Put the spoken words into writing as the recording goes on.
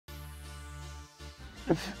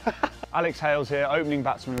Alex Hales here, opening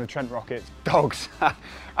batsman of the Trent Rockets. Dogs,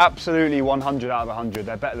 absolutely 100 out of 100.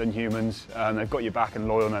 They're better than humans. They've got your back and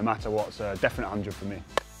loyal no matter what, so definite 100 for me.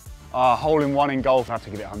 Hole in one in golf, I have to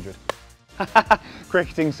give it 100.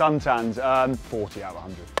 Cricketing suntans, 40 out of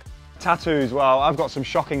 100. Tattoos, well, I've got some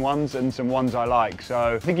shocking ones and some ones I like,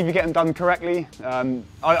 so I think if you get them done correctly,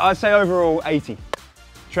 I'd say overall 80.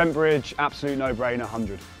 Trent Bridge, absolute no-brainer,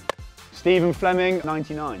 100. Stephen Fleming,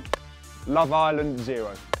 99. Love Island,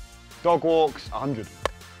 0. Dog walks, 100.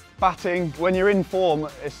 Batting, when you're in form,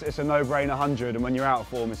 it's a no-brainer 100, and when you're out of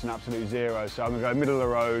form, it's an absolute 0. So I'm gonna go middle of the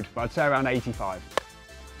road, but I'd say around 85.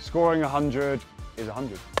 Scoring 100 is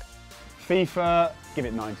 100. FIFA, give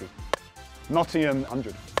it 90. Nottingham,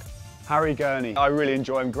 100. Harry Gurney, I really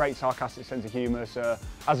enjoy him, great sarcastic sense of humour, so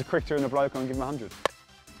as a cricketer and a bloke, I'm gonna give him 100.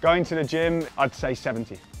 Going to the gym, I'd say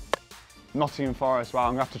 70. Nottingham Forest, wow,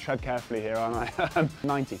 I'm gonna have to tread carefully here, aren't I?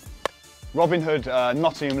 90. Robin Hood,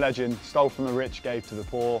 Nottingham legend, stole from the rich, gave to the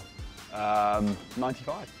poor,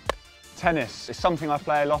 95. Tennis is something I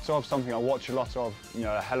play a lot of, something I watch a lot of, you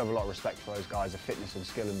know, a hell of a lot of respect for those guys, the fitness and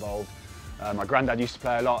skill involved. My granddad used to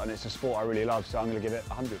play a lot and it's a sport I really love, so I'm going to give it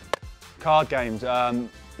 100. Card games,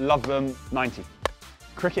 love them, 90.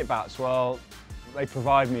 Cricket bats, well, they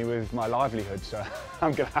provide me with my livelihood, so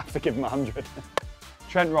I'm going to have to give them 100.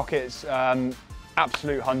 Trent Rockets,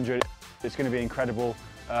 absolute 100. It's going to be incredible.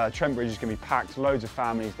 Trent Bridge is going to be packed, loads of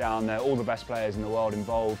families down there, all the best players in the world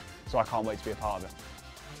involved, so I can't wait to be a part of it.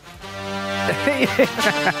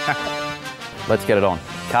 Let's get it on.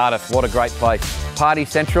 Cardiff, what a great place. Party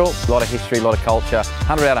central, a lot of history, a lot of culture.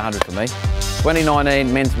 100 out of 100 for me.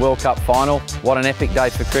 2019 Men's World Cup final, what an epic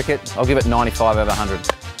day for cricket. I'll give it 95 out of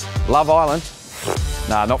 100. Love Island,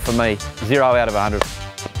 nah, not for me. 0 out of 100.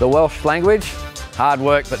 The Welsh language, hard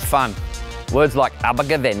work but fun. Words like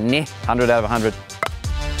abagavenne, 100 out of 100.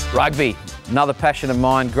 Rugby, another passion of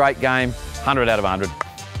mine, great game, 100 out of 100.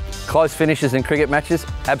 Close finishes in cricket matches,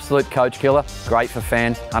 absolute coach killer, great for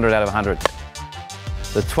fans, 100 out of 100.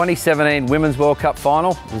 The 2017 Women's World Cup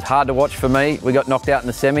final was hard to watch for me. We got knocked out in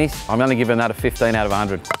the semis. I'm only giving that a 15 out of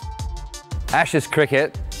 100. Ashes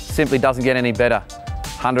cricket simply doesn't get any better,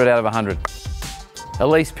 100 out of 100.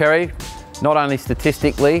 Ellyse Perry, not only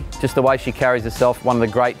statistically, just the way she carries herself, one of the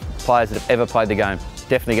great players that have ever played the game.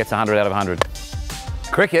 Definitely gets 100 out of 100.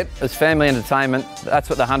 Cricket is family entertainment. That's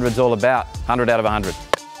what the 100's all about, 100 out of 100.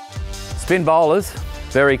 Spin bowlers,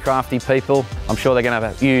 very crafty people. I'm sure they're going to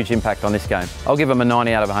have a huge impact on this game. I'll give them a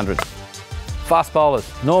 90 out of 100. Fast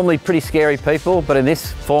bowlers, normally pretty scary people, but in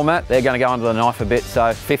this format, they're going to go under the knife a bit,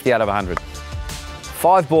 so 50 out of 100.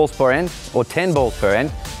 5 balls per end, or 10 balls per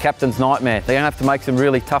end, captain's nightmare. They're going to have to make some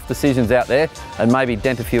really tough decisions out there and maybe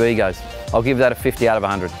dent a few egos. I'll give that a 50 out of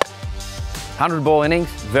 100. 100 ball innings,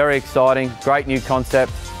 very exciting, great new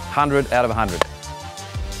concept, 100 out of 100.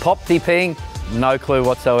 Pop tipping, no clue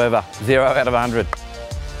whatsoever, 0 out of 100.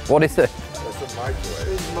 What is it? It's a microwave.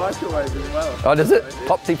 It's microwave as well. Oh, does it?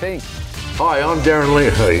 Pop tipping. Hi, I'm Darren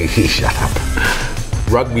Lee. Shut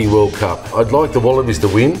up. Rugby World Cup. I'd like the Wallabies to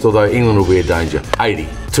win, although England will be a danger. 80.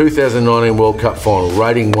 2019 World Cup final,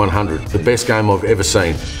 rating 100. The best game I've ever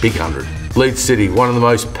seen, big 100. Leeds City, one of the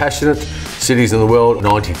most passionate cities in the world,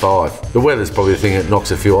 95. The weather's probably the thing that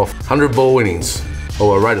knocks a few off. 100 ball innings.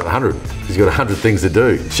 Oh, I rate it 100. He's got 100 things to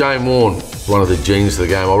do. Shane Warne, one of the geniuses of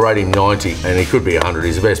the game. I'll rate him 90, and he could be 100.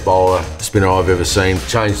 He's the best bowler, spinner I've ever seen.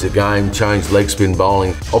 Changed the game, changed leg spin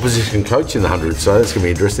bowling. Opposition coach in the 100, so that's going to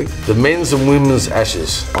be interesting. The men's and women's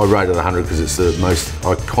Ashes, I rate it 100 because it's the most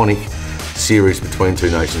iconic series between two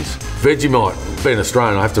nations. Vegemite, being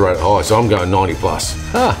Australian, I have to rate it high, so I'm going 90 plus.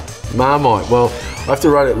 Marmite, well, I have to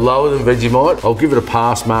rate it lower than Vegemite. I'll give it a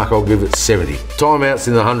pass mark, I'll give it 70. Timeouts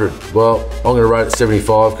in the 100, well, I'm going to rate it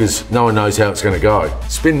 75 because no one knows how it's going to go.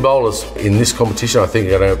 Spin bowlers in this competition, I think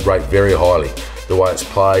are going to rate very highly. The way it's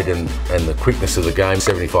played and the quickness of the game,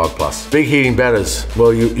 75 plus. Big hitting batters,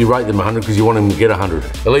 well, you rate them 100 because you want them to get 100.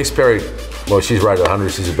 Ellyse Perry, well, she's rated 100,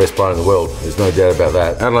 she's the best player in the world. There's no doubt about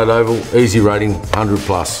that. Adelaide Oval, easy rating, 100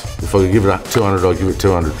 plus. If I could give it 200, I'll give it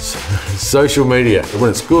 200. Social media, when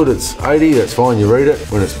it's good, it's 80, that's fine, you read it.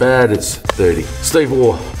 When it's bad, it's 30. Steve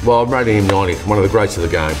Waugh, well, I'm rating him 90, one of the greats of the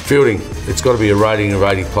game. Fielding, it's got to be a rating of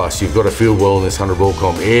 80 plus. You've got to field well in this 100 ball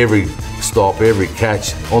comp. Every stop, every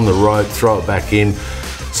catch, on the rope, throw it back in.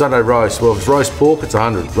 Sunday roast, well, if it's roast pork, it's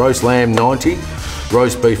 100. Roast lamb, 90.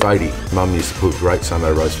 Roast beef, 80. Mum used to cook great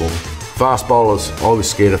Sunday roast for me. Fast bowlers, I was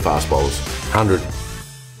scared of fast bowlers, 100.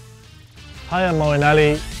 Hi, I'm Moeen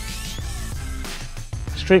Ali.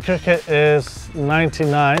 Street cricket is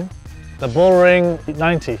 99. The ball ring,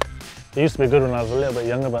 90. It used to be good when I was a little bit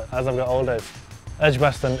younger, but as I've got older,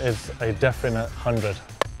 Edgbaston is a definite 100.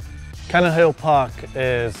 Cannon Hill Park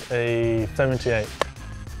is a 78.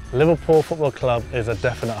 Liverpool Football Club is a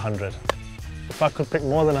definite 100. If I could pick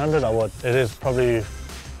more than 100, I would. It is probably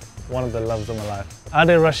one of the loves of my life.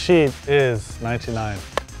 Adil Rashid is 99.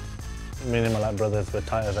 Me and my like brothers, we're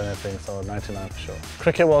tight as anything, so 99 for sure.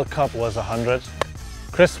 Cricket World Cup was 100.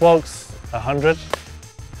 Chris Woakes, 100,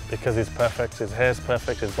 because he's perfect. His hair's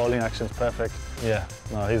perfect, his bowling action's perfect. Yeah,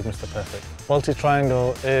 no, he's Mr. Perfect. Faulty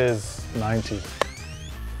Triangle is 90,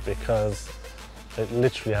 because it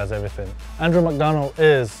literally has everything. Andrew McDonald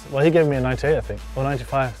is, well, he gave me a 98, I think, or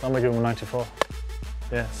 95, so I'm gonna give him a 94.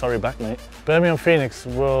 Yeah, sorry back, mate. Birmingham Phoenix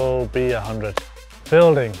will be 100.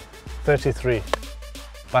 Fielding, 33.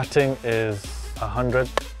 Batting is 100.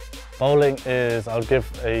 Bowling is, I'll give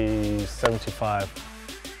a 75.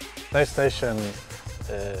 PlayStation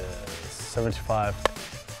is 75.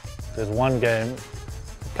 There's one game.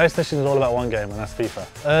 PlayStation is all about one game, and that's FIFA.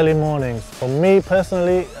 Early mornings, for me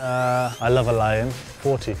personally, I love a lion,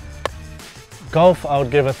 40. Golf, I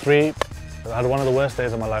would give a 3. I had one of the worst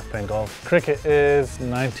days of my life playing golf. Cricket is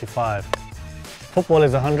 95. Football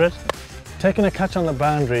is 100. Taking a catch on the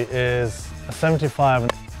boundary is a 75.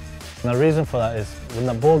 And the reason for that is when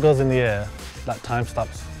the ball goes in the air, that time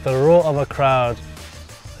stops. The roar of a crowd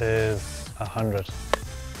is 100.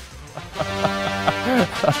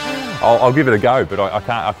 I'll give it a go, but I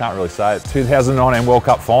can't really say it. 2019 World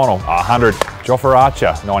Cup final, 100. Jofra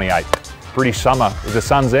Archer, 98. British summer, if the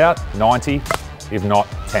sun's out, 90. If not,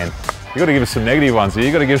 10. You've got to give us some negative ones here.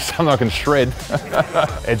 You've got to give us something I can shred.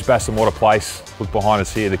 Edgbaston, what a place. Look behind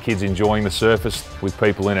us here, the kids enjoying the surface with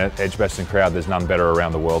people in it. Edgbaston crowd, there's none better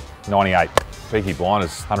around the world. 98. Peaky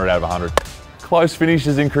Blinders, 100 out of 100. Close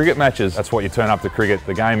finishes in cricket matches. That's what you turn up to cricket.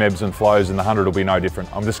 The game ebbs and flows, and the 100 will be no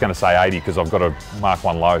different. I'm just going to say 80 because I've got to mark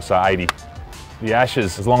one low, so 80. The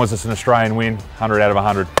Ashes, as long as it's an Australian win, 100 out of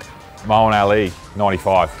 100. Moeen Ali,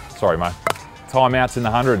 95. Sorry, mate. Timeouts in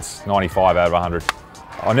the hundreds, 95 out of 100.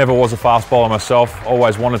 I never was a fast bowler myself,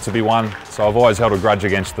 always wanted to be one, so I've always held a grudge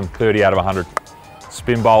against them, 30 out of 100.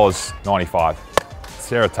 Spin bowlers, 95.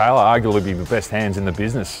 Sarah Taylor, arguably the best hands in the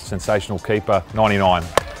business, sensational keeper, 99.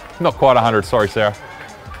 Not quite 100, sorry Sarah.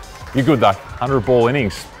 You're good though, 100 ball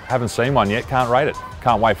innings. Haven't seen one yet, can't rate it.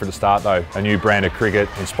 Can't wait for it to start though. A new brand of cricket,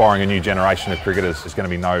 inspiring a new generation of cricketers. There's going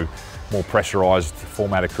to be no more pressurised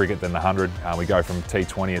format of cricket than the 100. We go from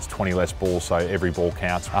T20, it's 20 less balls, so every ball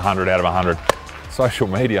counts, 100 out of 100. Social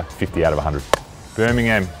media, 50 out of 100.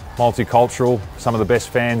 Birmingham, multicultural, some of the best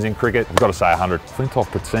fans in cricket. I've got to say 100.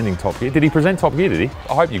 Flintoff presenting Top Gear. Did he present Top Gear, did he?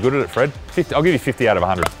 I hope you're good at it, Fred. 50, I'll give you 50 out of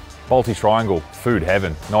 100. Faulty Triangle, food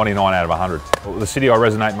heaven, 99 out of 100. Well, the city I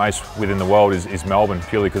resonate most with in the world is Melbourne,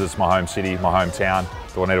 purely because it's my home city, my hometown.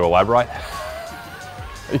 Do I need to elaborate?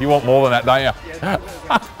 You want more than that, don't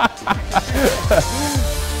you?